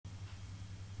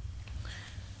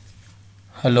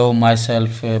Hello,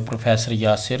 myself Professor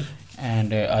Yasir,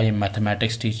 and I am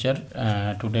mathematics teacher.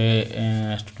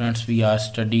 Today, students, we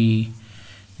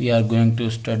are going to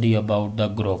study about the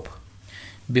group.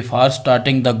 Before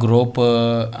starting the group,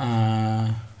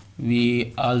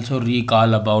 we also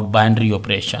recall about binary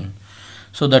operation.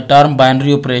 So the term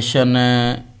binary operation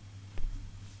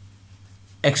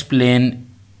explain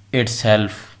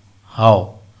itself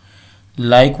how.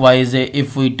 Likewise,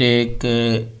 if we take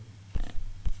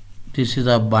this is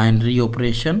a binary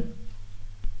operation.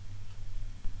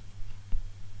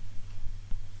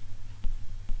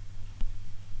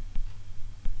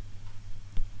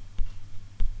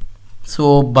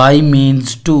 So bi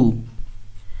means 2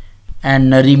 and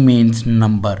nary means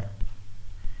number.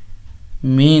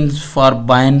 Means for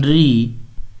binary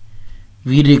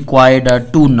we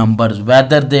required two numbers,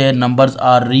 whether their numbers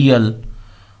are real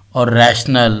or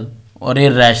rational or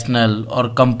irrational or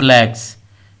complex,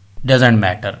 doesn't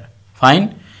matter.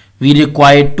 Fine, we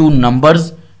require two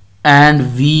numbers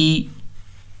and we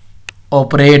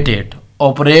operate it.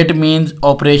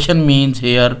 Operation means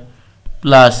here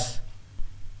plus,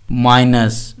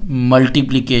 minus,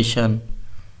 multiplication,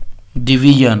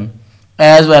 division,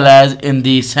 as well as in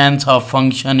the sense of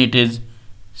function it is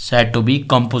said to be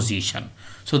composition.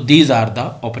 So these are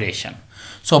the operation.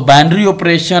 So binary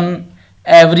operation,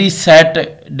 every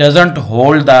set doesn't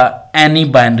hold the any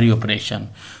binary operation.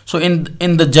 So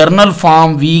in the journal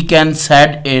form we can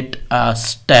set it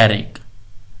steric.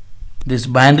 This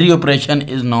binary operation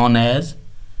is known as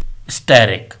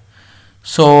steric.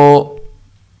 So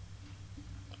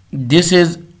this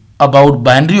is about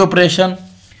binary operation.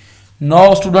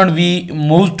 Now student, we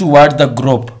move towards the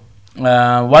group.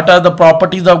 What are the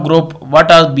properties of group?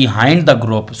 What are behind the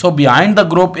group? So behind the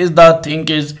group is the thing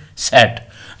is set.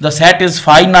 The set is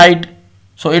finite,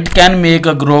 so it can make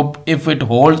a group if it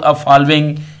holds a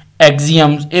following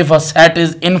axioms. If a set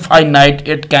is infinite,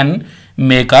 it can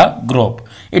make a group.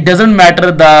 It doesn't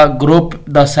matter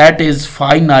the set is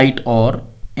finite or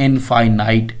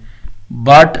infinite,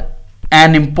 but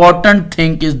an important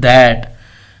thing is that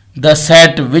the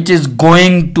set which is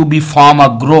going to be form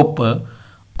a group,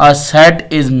 a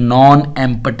set is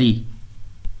non-empty.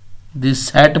 This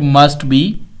set must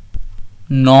be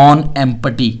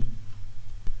non-empty.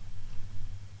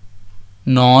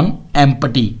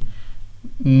 Non-empty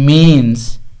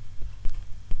means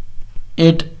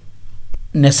it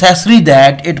necessary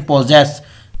that it possess,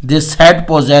 this set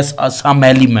possess some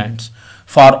elements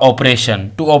for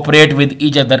operation to operate with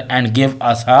each other and give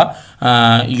us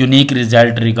a unique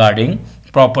result regarding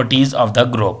properties of the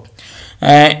group.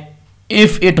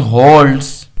 If it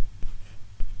holds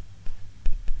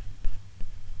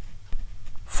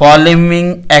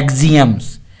following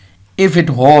axioms, if it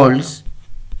holds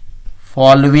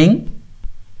following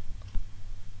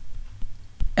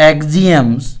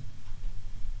axioms,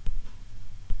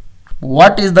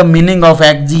 what is the meaning of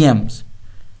axioms?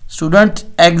 Students,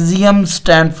 axioms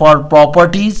stand for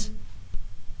properties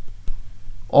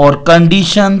or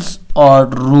conditions or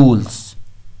rules.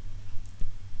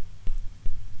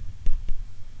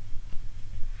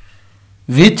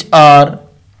 Which are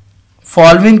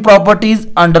following properties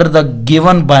under the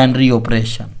given binary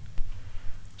operation.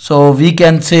 So we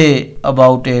can say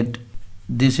about it,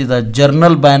 this is a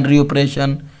journal binary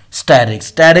operation, steric.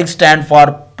 Steric stand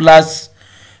for plus,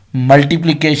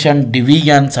 multiplication,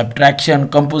 division, subtraction,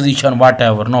 composition,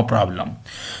 whatever, no problem.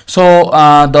 So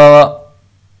the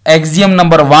axiom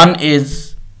number 1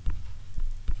 is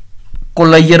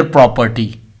Collier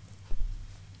property.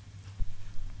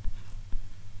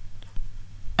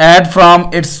 Add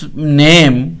from its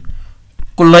name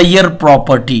Collier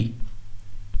property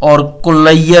or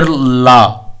Collier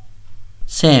law,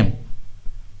 same.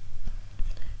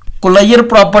 Collier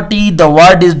property, the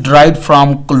word is derived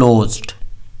from closed.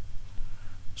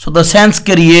 So the sense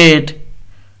create,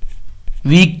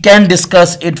 we can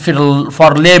discuss it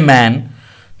for layman,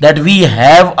 that we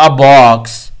have a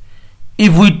box.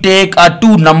 If we take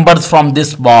two numbers from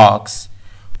this box,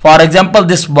 for example,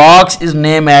 this box is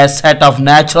named as set of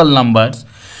natural numbers.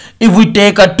 If we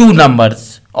take two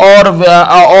numbers, or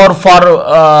for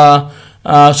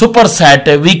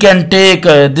superset, we can take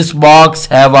this box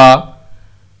have a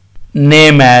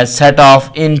name as set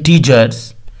of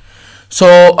integers.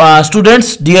 So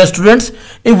dear students,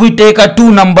 if we take two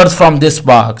numbers from this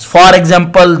box, for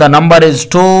example, the number is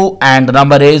 2 and the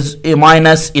number is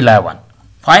minus 11.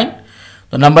 Fine,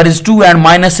 the number is 2 and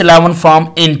minus 11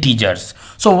 from integers.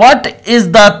 So what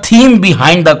is the theme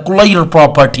behind the Collier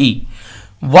property?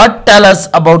 What tell us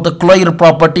about the Collier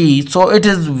property? So it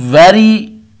is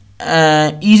very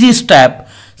easy step.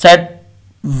 Set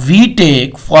we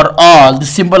take for all the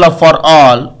symbol of for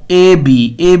all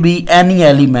AB any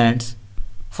elements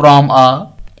from a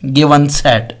given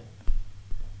set,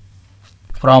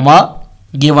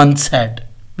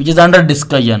 which is under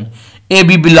discussion.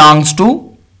 AB belongs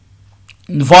to,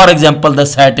 for example, the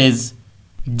set is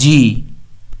G,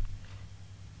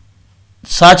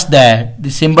 such that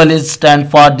the symbol is stand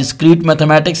for discrete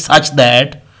mathematics, such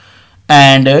that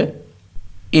and A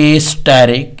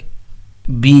steric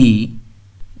B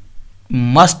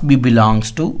must be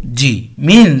belongs to G,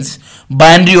 means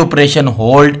binary operation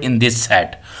hold in this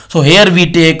set. So here we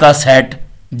take a set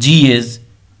G is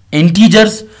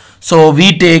integers, so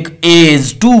we take A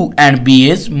is 2 and B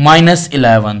is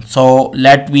 -11. So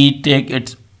let we take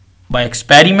it by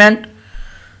experiment.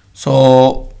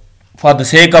 So for the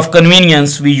sake of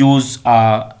convenience we use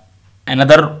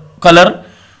another color.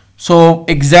 So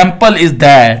example is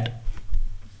that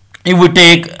if we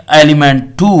take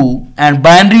element 2 and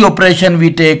binary operation,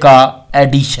 we take a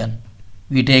addition.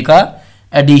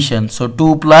 So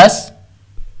 2 plus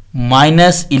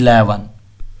 -11.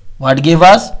 What give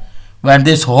us? When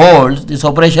this holds, this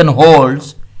operation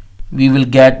holds, we will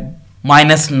get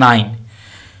 -9.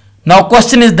 Now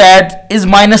question is that is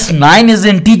 -9 is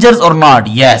integers or not?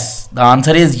 Yes, the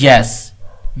answer is yes.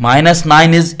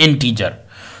 -9 is integer.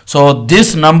 So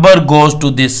this number goes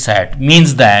to this set,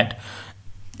 means that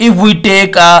if we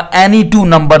take any two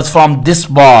numbers from this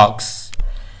box,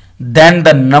 then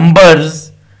the numbers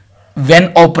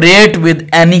when operate with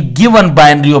any given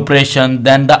binary operation,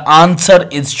 then the answer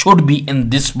is should be in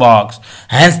this box.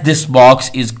 Hence this box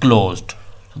is closed.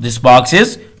 This box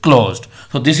is closed.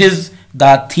 So this is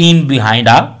the theme behind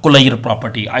a Collier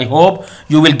property. I hope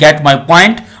you will get my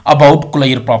point about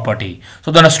Collier property.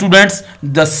 So then students,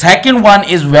 the second one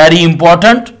is very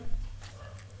important,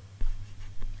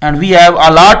 and we have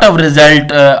a lot of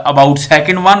result about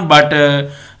second one, but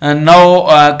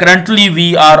now currently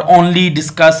we are only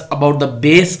discuss about the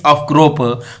base of group,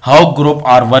 how group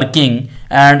are working,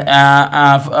 and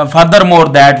furthermore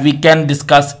that we can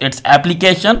discuss its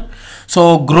application.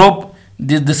 So group,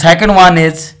 the second one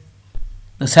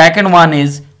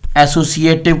is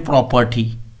associative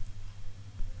property.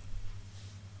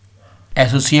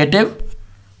 Associative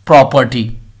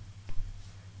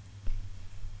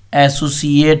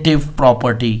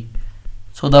property.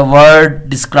 So the word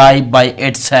described by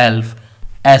itself,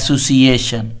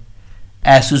 association.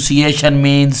 Association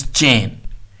means chain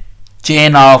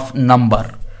of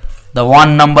number. The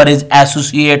one number is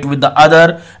associate with the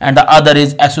other, and the other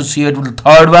is associate with the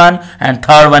third one, and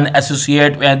third one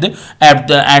associate with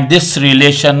and this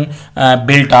relation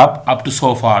built up to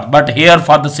so far. But here,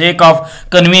 for the sake of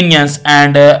convenience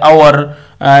and our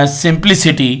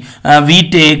simplicity, we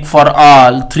take for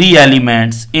all three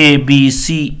elements A, B,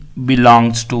 C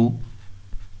belongs to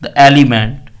the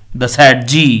element, the set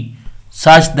G,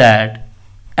 such that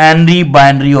any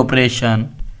binary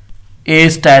operation A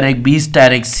steric B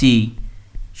steric C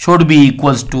should be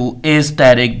equals to A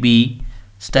steric B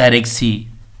steric C.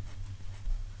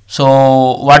 So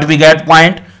what we get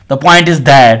point? The point is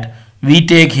that we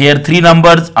take here three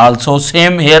numbers, also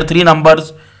same here three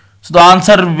numbers. So the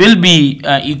answer will be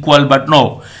equal, but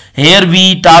no. Here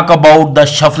we talk about the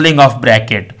shuffling of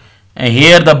bracket.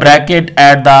 Here the bracket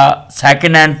at the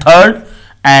second and third,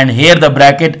 and here the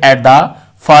bracket at the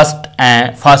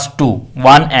first two,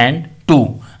 1 and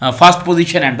 2. First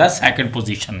position and the second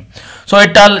position. So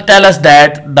it tell us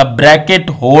that the bracket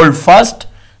hold first,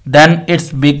 then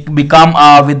it's become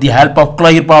with the help of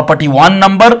Collier property one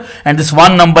number, and this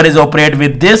one number is operate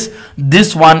with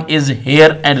this one is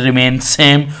here and remains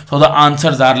same. So the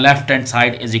answers are left hand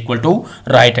side is equal to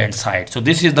right hand side. So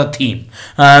this is the theme.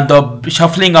 The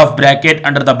shuffling of bracket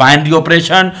under the binary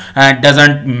operation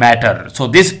doesn't matter. So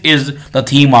this is the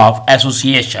theme of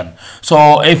association.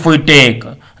 So if we take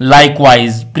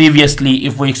likewise previously,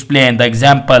 if we explain the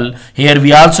example, here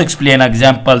we also explain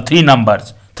example three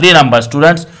numbers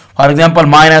students. For example,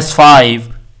 -5,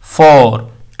 4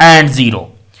 and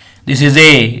 0. This is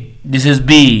A, this is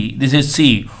B, this is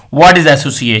C. What is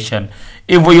association?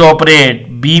 If we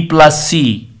operate B plus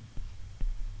C,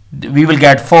 we will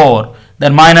get 4.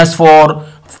 Then -4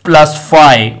 plus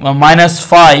 5,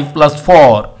 -5 plus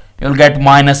 4, you will get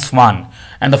 -1.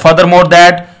 And furthermore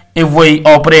that if we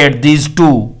operate these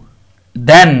two,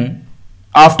 then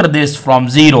after this from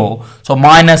 0, so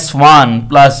 -1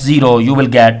 plus 0, you will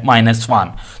get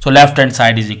 -1. So left hand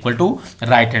side is equal to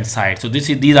right hand side. So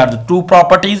these are the two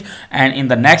properties, and in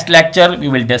the next lecture we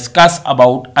will discuss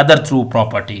about other two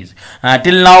properties.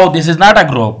 Till now this is not a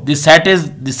group. This set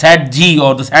is the set G,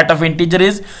 or the set of integer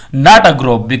is not a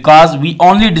group, because we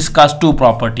only discuss two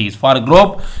properties. For a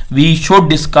group we should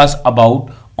discuss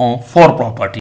about for property.